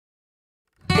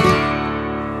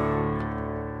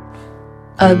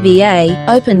OBA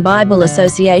Open Bible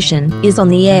Association is on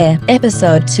the air.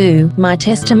 Episode 2, My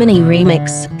Testimony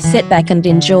Remix. Sit back and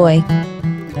enjoy.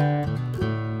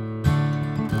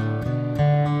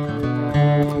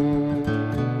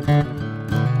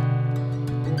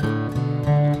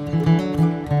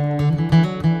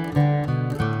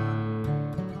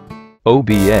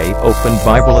 OBA Open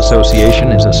Bible Association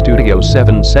is a Studio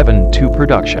 772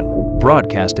 production,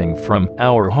 broadcasting from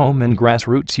our home in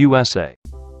Grassroots, USA.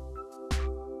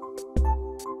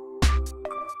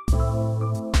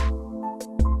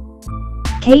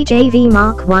 KJV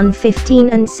Mark 1:15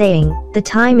 and saying, "The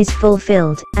time is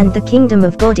fulfilled, and the kingdom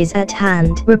of God is at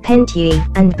hand. Repent ye,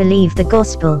 and believe the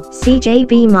gospel."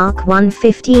 CJB Mark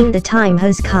 1:15 The time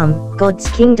has come, God's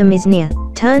kingdom is near.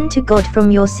 Turn to God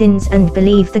from your sins and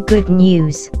believe the good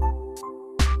news.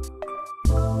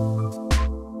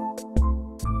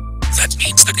 That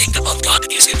means the kingdom of God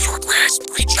is in your grasp.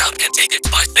 Reach out and take it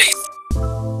by faith.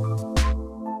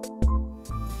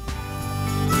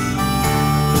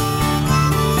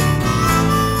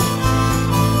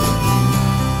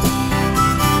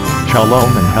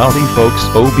 Shalom and howdy folks.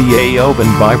 OBA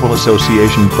Open Bible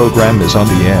Association program is on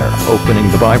the air, opening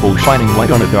the Bible, shining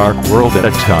light on a dark world at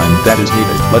a time that is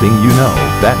needed, letting you know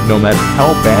that no matter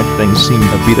how bad things seem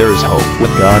to be, there is hope.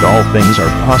 With God all things are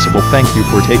possible. Thank you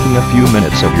for taking a few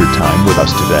minutes of your time with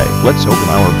us today. Let's open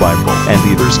our Bible and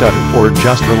either study or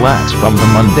just relax from the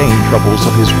mundane troubles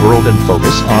of His world and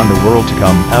focus on the world to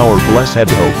come, our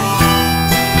blessed hope.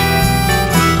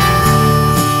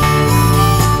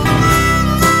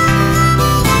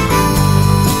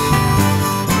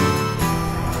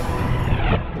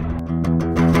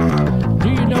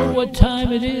 What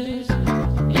time it is?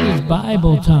 It is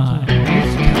Bible time.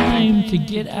 It's time to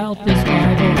get out this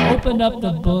Bible, open up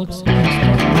the books,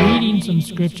 and start reading some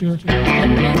scripture,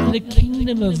 and let the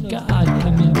kingdom of God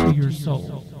come into your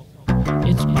soul.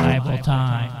 It's Bible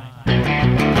time.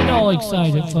 Get all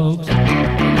excited, folks.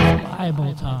 It's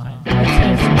Bible time. Let's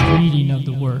have some reading of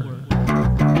the Word.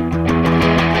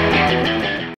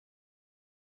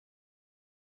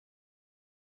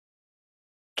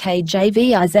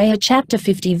 KJV Isaiah chapter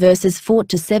 50 verses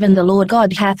 4-7 The Lord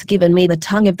God hath given me the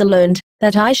tongue of the learned,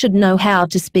 that I should know how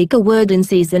to speak a word in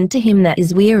season to him that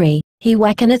is weary. He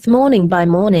wakeneth morning by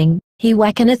morning, he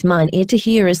wakeneth mine ear to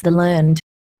hear as the learned.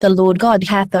 The Lord God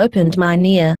hath opened mine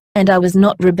ear, and I was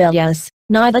not rebellious,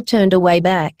 neither turned away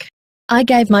back. I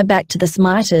gave my back to the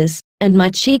smiters, and my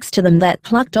cheeks to them that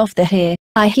plucked off the hair.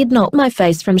 I hid not my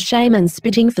face from shame and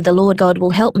spitting, for the Lord God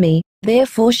will help me,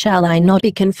 therefore shall I not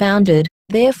be confounded.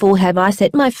 Therefore have I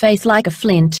set my face like a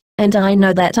flint, and I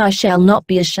know that I shall not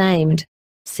be ashamed.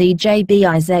 CJB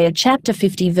Isaiah chapter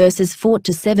 50 verses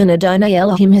 4-7 Adonai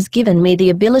Elohim has given me the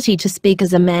ability to speak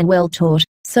as a man well taught,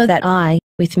 so that I,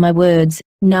 with my words,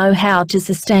 know how to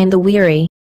sustain the weary.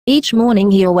 Each morning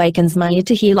he awakens my ear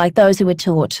to hear like those who are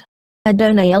taught.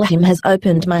 Adonai Elohim has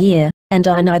opened my ear, and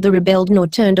I neither rebelled nor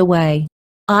turned away.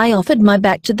 I offered my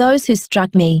back to those who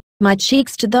struck me, my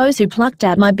cheeks to those who plucked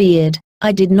out my beard.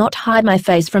 I did not hide my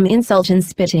face from insult and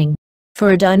spitting.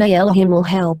 For Adonai Elohim will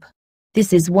help.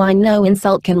 This is why no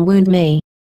insult can wound me.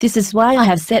 This is why I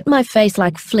have set my face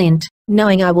like flint,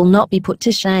 knowing I will not be put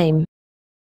to shame.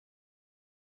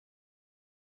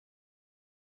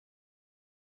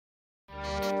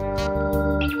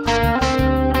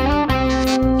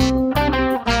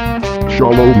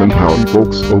 Shalom and howdy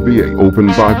folks. OBA Open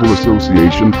Bible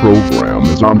Association program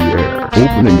is on the air,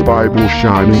 opening the Bible,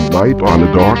 shining light on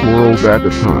a dark world at a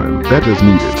time that is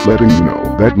needed, letting you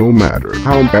know that no matter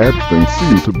how bad things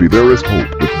seem to be, there is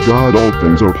hope. With God all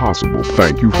things are possible.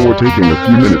 Thank you for taking a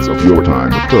few minutes of your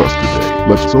time with us today.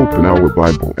 Let's open our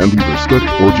Bible and either study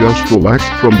or just relax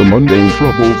from the mundane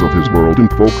troubles of His world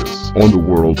and focus on the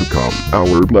world to come,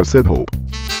 our blessed hope.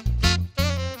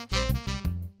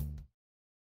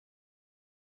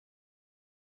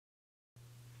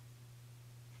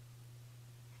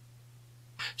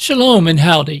 Shalom and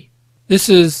howdy. This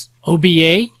is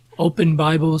OBA, Open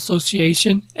Bible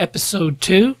Association, Episode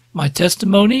 2, My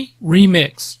Testimony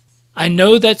Remix. I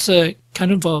know that's a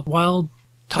kind of a wild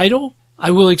title. I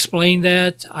will explain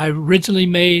that. I originally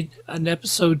made an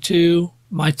Episode 2,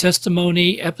 My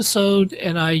Testimony episode,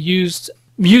 and I used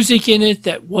music in it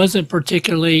that wasn't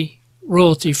particularly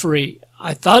royalty-free.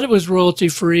 I thought it was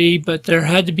royalty-free, but there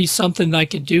had to be something I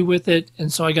could do with it,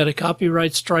 and so I got a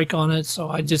copyright strike on it, so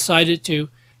I decided to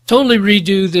totally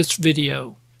redo this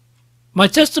video. My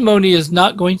testimony is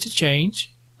not going to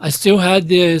change. I still had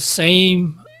the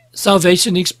same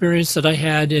salvation experience that I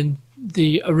had in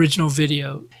the original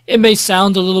video. It may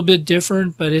sound a little bit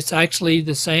different, but it's actually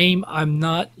the same. I'm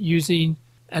not using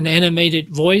an animated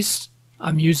voice.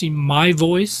 I'm using my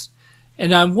voice,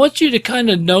 And I want you to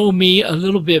kind of know me a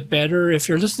little bit better. If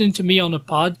you're listening to me on a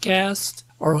podcast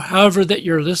or however that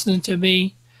you're listening to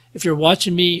me, if you're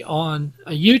watching me on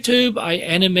a YouTube, I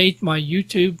animate my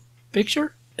YouTube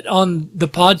picture. On the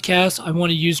podcast, I want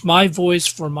to use my voice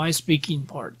for my speaking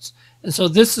parts. And so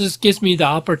this gives me the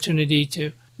opportunity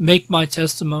to make my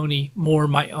testimony more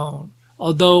my own.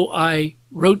 Although I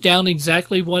wrote down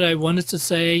exactly what I wanted to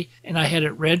say and I had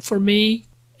it read for me,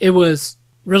 it was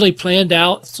really planned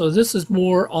out. So this is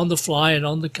more on the fly and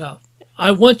on the cuff.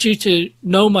 I want you to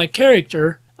know my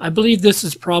character. I believe this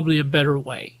is probably a better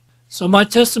way. So my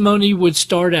testimony would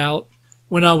start out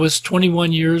when I was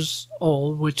 21 years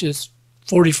old, which is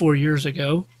 44 years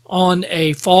ago, on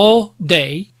a fall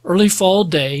day, early fall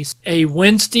day, a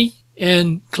Wednesday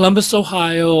in Columbus,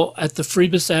 Ohio at the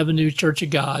Phoebus Avenue Church of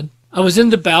God. I was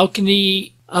in the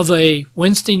balcony of a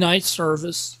Wednesday night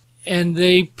service, and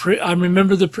I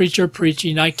remember the preacher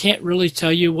preaching. I can't really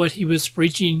tell you what he was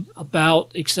preaching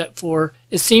about, except for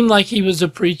it seemed like he was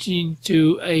preaching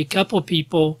to a couple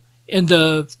people in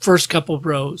the first couple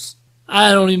rows.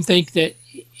 I don't even think that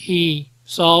he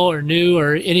saw or knew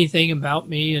or anything about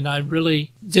me, and I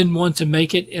really didn't want to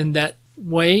make it in that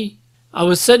way. I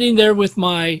was sitting there with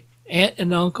my aunt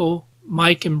and uncle,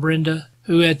 Mike and Brenda,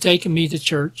 who had taken me to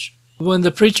church. When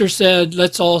the preacher said,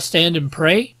 "Let's all stand and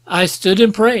pray," I stood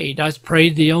and prayed. I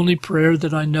prayed the only prayer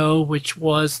that I know, which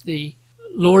was the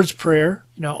Lord's Prayer.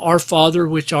 Our Father,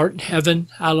 which art in heaven,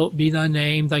 hallowed be thy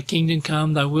name. Thy kingdom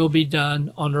come, thy will be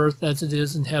done on earth as it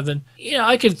is in heaven.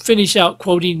 I could finish out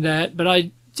quoting that, but I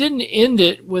didn't end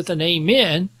it with an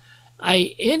amen.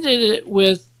 I ended it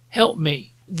with, help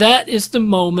me. That is the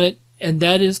moment, and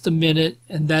that is the minute,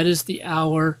 and that is the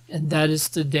hour, and that is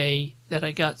the day that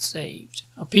I got saved.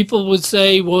 Now, people would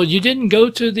say, well, you didn't go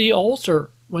to the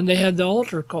altar when they had the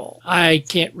altar call. I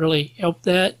can't really help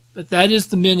that, but that is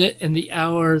the minute and the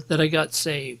hour that I got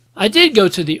saved. I did go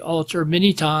to the altar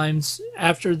many times.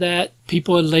 After that,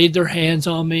 people had laid their hands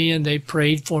on me and they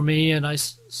prayed for me, and I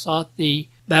sought the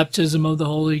baptism of the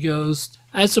Holy Ghost.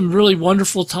 I had some really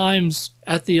wonderful times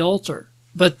at the altar,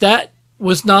 but that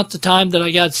was not the time that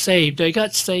I got saved. I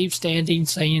got saved standing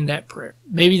saying that prayer.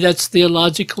 Maybe that's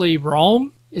theologically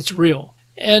wrong. It's real.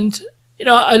 And,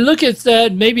 I look at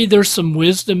that, maybe there's some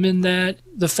wisdom in that.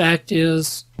 The fact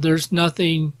is, there's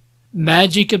nothing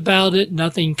magic about it,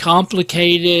 nothing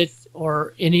complicated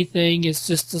or anything. It's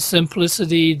just the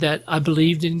simplicity that I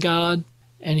believed in God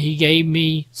and He gave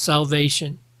me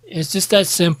salvation. It's just that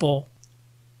simple.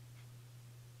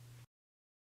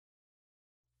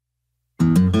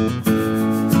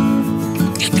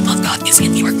 Kingdom of God is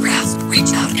in your grasp.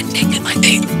 Reach out and take it by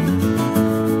faith.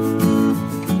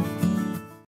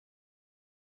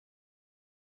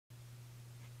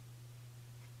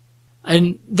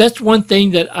 And that's one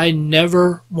thing that I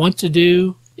never want to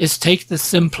do, is take the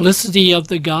simplicity of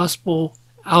the gospel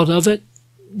out of it.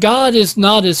 God is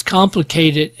not as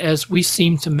complicated as we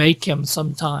seem to make Him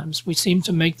sometimes. We seem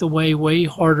to make the way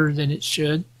harder than it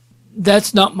should.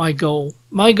 That's not my goal.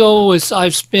 My goal is,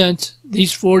 I've spent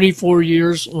these 44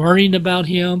 years learning about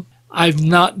Him. I've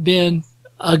not been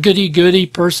a goody-goody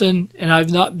person, and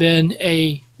I've not been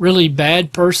a really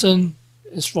bad person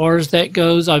as far as that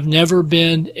goes. I've never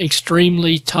been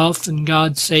extremely tough and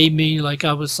God saved me like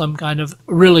I was some kind of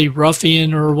really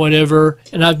ruffian or whatever.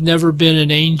 And I've never been an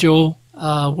angel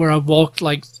where I walked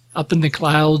like up in the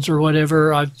clouds or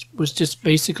whatever. I was just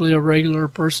basically a regular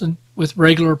person with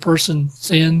regular person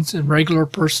sins and regular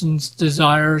person's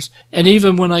desires. And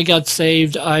even when I got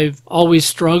saved, I've always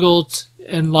struggled,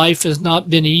 and life has not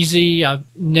been easy. I've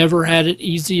never had it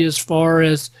easy as far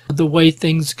as the way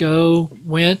things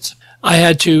went. I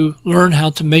had to learn how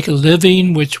to make a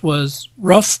living, which was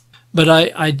rough, but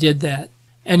I did that.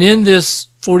 And in this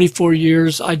 44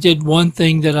 years, I did one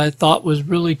thing that I thought was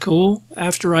really cool.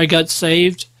 After I got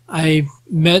saved, I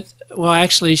met, well,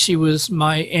 actually, she was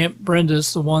my Aunt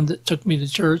Brenda's, the one that took me to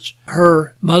church,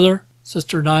 her mother,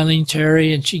 Sister Nylene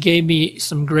Terry, and she gave me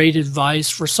some great advice.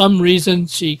 For some reason,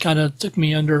 she kind of took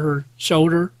me under her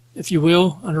shoulder, if you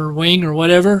will, under her wing or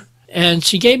whatever. And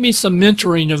she gave me some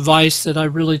mentoring advice that I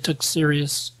really took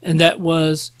serious. And that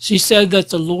was, she said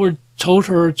that the Lord told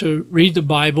her to read the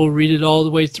Bible, read it all the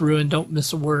way through, and don't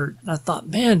miss a word. And I thought,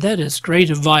 man, that is great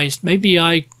advice. Maybe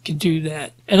I could do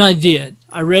that. And I did.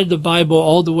 I read the Bible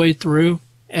all the way through,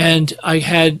 and I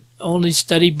had only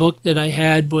study book that I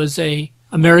had was a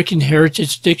American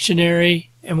Heritage Dictionary.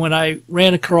 And when I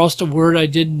ran across a word I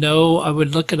didn't know, I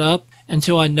would look it up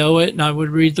until I know it, and I would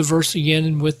read the verse again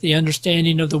and with the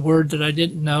understanding of the word that I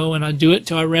didn't know, and I'd do it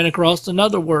till I ran across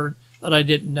another word that I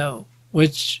didn't know,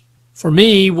 which for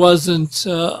me wasn't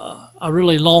a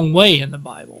really long way in the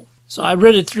Bible. So I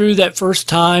read it through that first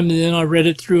time, and then I read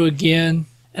it through again,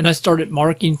 and I started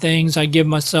marking things. I give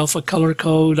myself a color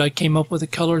code. I came up with a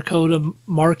color code of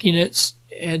marking it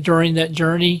during that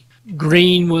journey.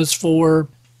 Green was for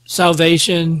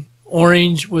salvation.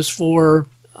 Orange was for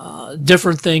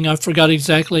different thing. I forgot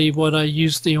exactly what I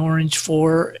used the orange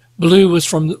for. Blue was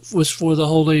for the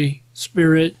Holy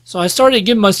Spirit. So I started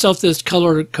giving myself this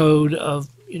color code of,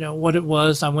 what it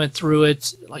was. I went through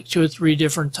it like 2 or 3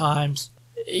 different times.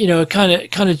 It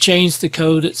kind of changed the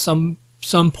code at some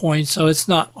point, so it's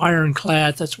not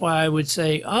ironclad. That's why I would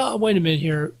say, wait a minute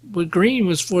here. But green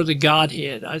was for the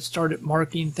Godhead. I started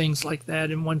marking things like that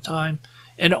in one time.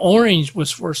 And orange was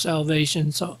for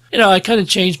salvation. So, I kind of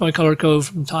changed my color code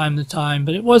from time to time,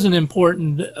 but it wasn't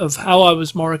important of how I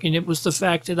was marking. It was the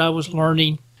fact that I was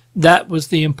learning. That was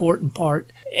the important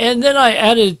part. And then I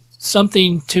added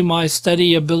something to my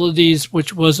study abilities,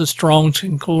 which was a strong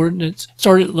concordance.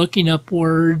 Started looking up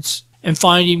words and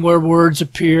finding where words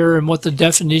appear and what the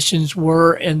definitions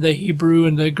were in the Hebrew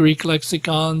and the Greek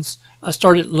lexicons. I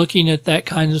started looking at that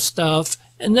kind of stuff.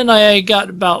 And then I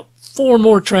got about 4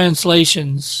 more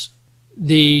translations.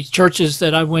 The churches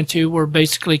that I went to were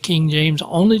basically King James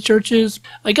only churches.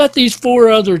 I got these 4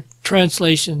 other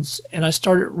translations, and I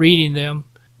started reading them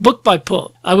book by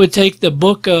book. I would take the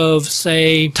book of,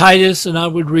 say, Titus, and I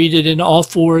would read it in all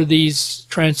 4 of these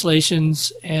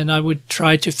translations, and I would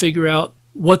try to figure out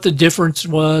what the difference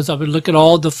was. I would look at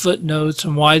all the footnotes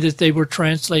and why that they were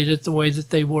translated the way that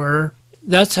they were.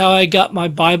 That's how I got my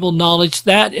Bible knowledge.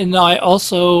 That, and I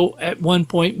also at one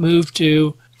point moved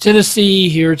to Tennessee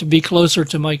here to be closer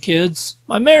to my kids.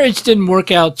 My marriage didn't work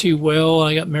out too well.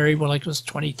 I got married when I was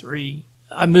 23.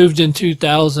 I moved in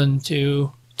 2000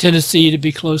 to Tennessee to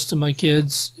be close to my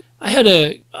kids.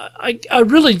 I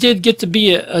really did get to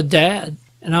be a dad,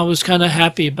 and I was kind of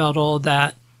happy about all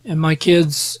that. And my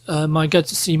kids, I got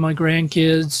to see my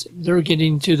grandkids. They're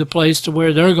getting to the place to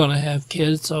where they're going to have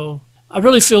kids, so I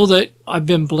really feel that I've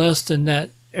been blessed in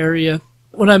that area.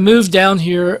 When I moved down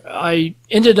here, I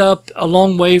ended up a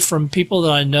long way from people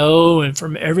that I know and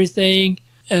from everything.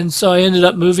 And so I ended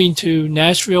up moving to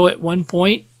Nashville at one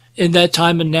point. In that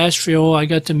time in Nashville, I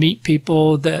got to meet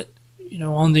people that,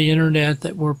 on the internet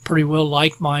that were pretty well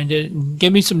like-minded and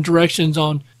gave me some directions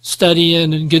on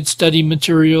studying and good study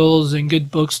materials and good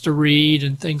books to read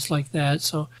and things like that.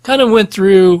 So kind of went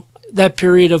through that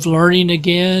period of learning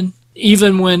again.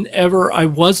 Even whenever I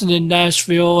wasn't in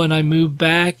Nashville and I moved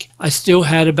back, I still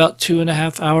had about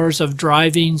 2.5 hours of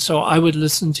driving. So I would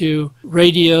listen to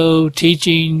radio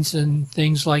teachings and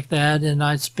things like that. And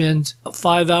I'd spend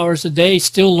 5 hours a day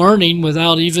still learning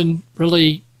without even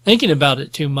really thinking about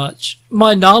it too much.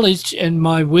 My knowledge and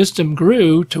my wisdom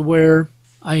grew to where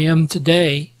I am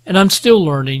today. And I'm still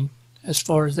learning as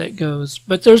far as that goes.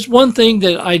 But there's one thing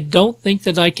that I don't think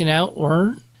that I can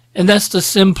outlearn. And that's the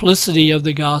simplicity of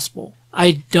the gospel.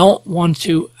 I don't want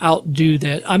to outdo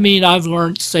that. I mean, I've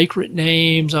learned sacred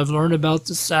names. I've learned about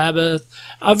the Sabbath.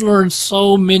 I've learned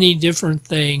so many different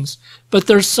things. But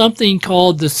there's something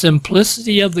called the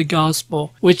simplicity of the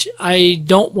gospel, which I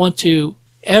don't want to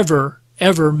ever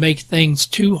make things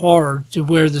too hard to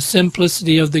where the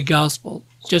simplicity of the gospel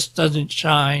just doesn't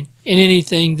shine in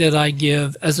anything that I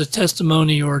give as a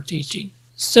testimony or a teaching.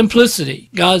 Simplicity.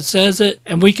 God says it,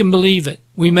 and we can believe it.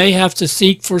 We may have to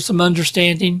seek for some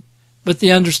understanding, but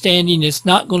the understanding is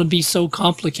not going to be so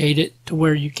complicated to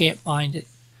where you can't find it.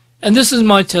 And this is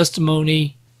my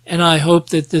testimony, and I hope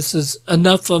that this is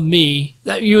enough of me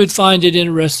that you would find it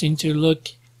interesting to look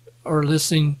or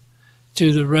listen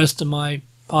to the rest of my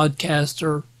podcast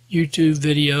or YouTube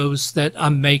videos that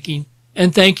I'm making.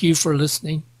 And thank you for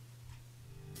listening.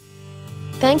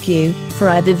 Thank you for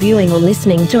either viewing or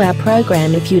listening to our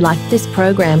program. If you liked this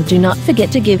program, do not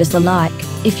forget to give us a like.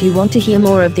 If you want to hear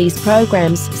more of these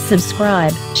programs,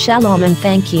 subscribe. Shalom and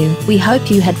thank you. We hope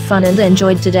you had fun and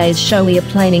enjoyed today's show. We are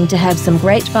planning to have some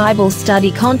great Bible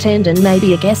study content and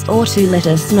maybe a guest or two. Let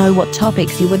us know what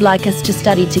topics you would like us to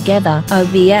study together.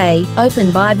 OBA,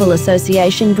 Open Bible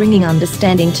Association, bringing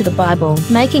understanding to the Bible,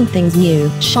 making things new,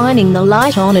 shining the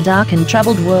light on a dark and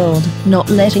troubled world, not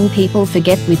letting people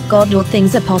forget with God all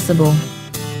things are possible.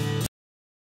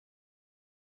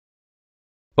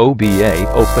 OBA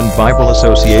Open Bible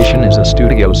Association is a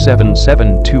Studio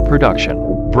 772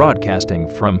 production, broadcasting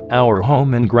from our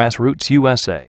home in Grassroots, USA.